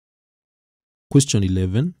Question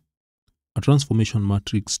 11. A transformation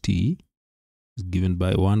matrix T is given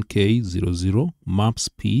by 1K00 maps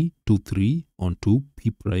P23 onto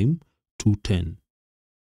P'210.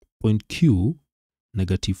 Point Q,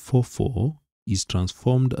 -44, is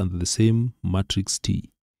transformed under the same matrix T.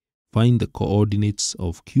 Find the coordinates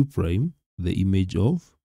of Q', the image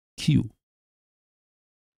of Q.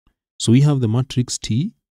 So we have the matrix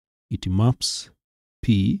T. It maps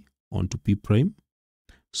P onto P'.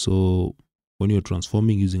 So when you're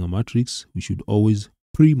transforming using a matrix, we should always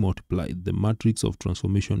pre-multiply. The matrix of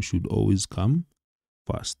transformation should always come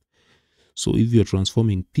first. So if you're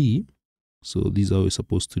transforming P, so this is how we're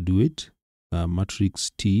supposed to do it.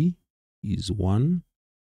 Matrix T is 1K00.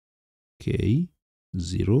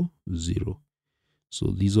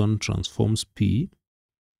 So this one transforms P,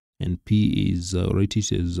 and P is write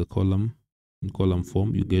it as a column. In column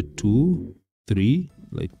form, you get 2, 3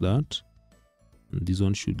 like that, and this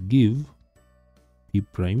one should give P',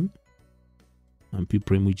 and P',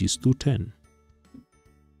 which is 210.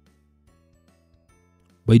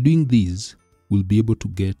 By doing this, we'll be able to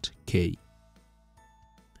get K.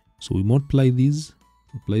 So we multiply these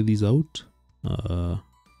out. Row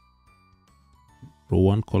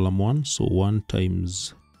 1, column 1. So 1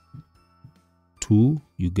 times 2,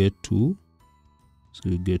 you get 2. So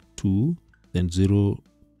you get 2. Then 0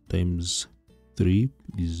 times 3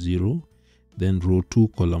 is 0. Then row 2,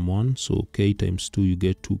 column 1. So K times 2, you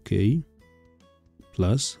get 2K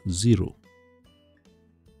plus 0.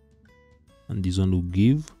 And this one will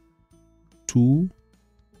give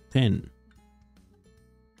 210.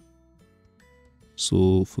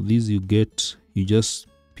 So for this you just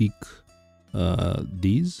pick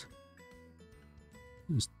these.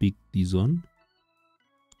 Just pick this one.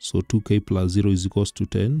 So 2K plus 0 is equals to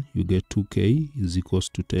 10. You get 2K is equals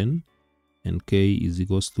to 10, and K is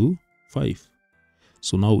equals to 5.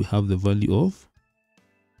 So now we have the value of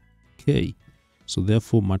K. So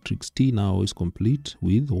therefore matrix T now is complete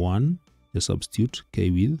with 1. Just substitute K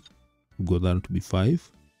with, we got that to be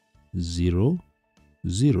 5, 0,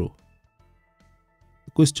 0.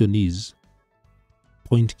 The question is,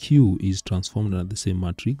 point Q is transformed under the same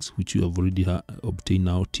matrix, which you have already obtained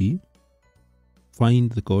now, T.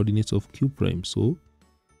 Find the coordinates of Q'. So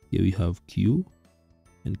here we have Q,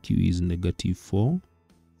 and Q is -4,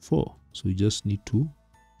 4. So you just need to,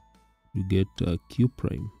 you get Q'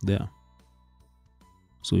 there.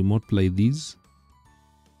 So we multiply these.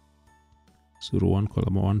 So row 1,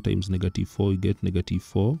 column 1 times -4, you get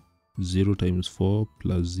 -4. 0 times 4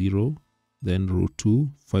 plus 0. Then row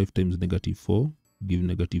 2, 5 times -4, give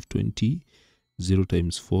 -20. 0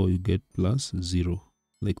 times 4, you get plus 0,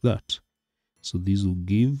 like that. So this will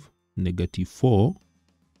give -4,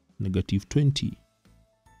 -20.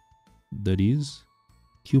 That is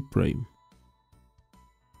Q'.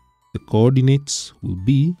 The coordinates will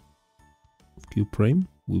be of Q'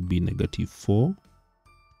 will be -4,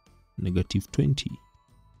 -20.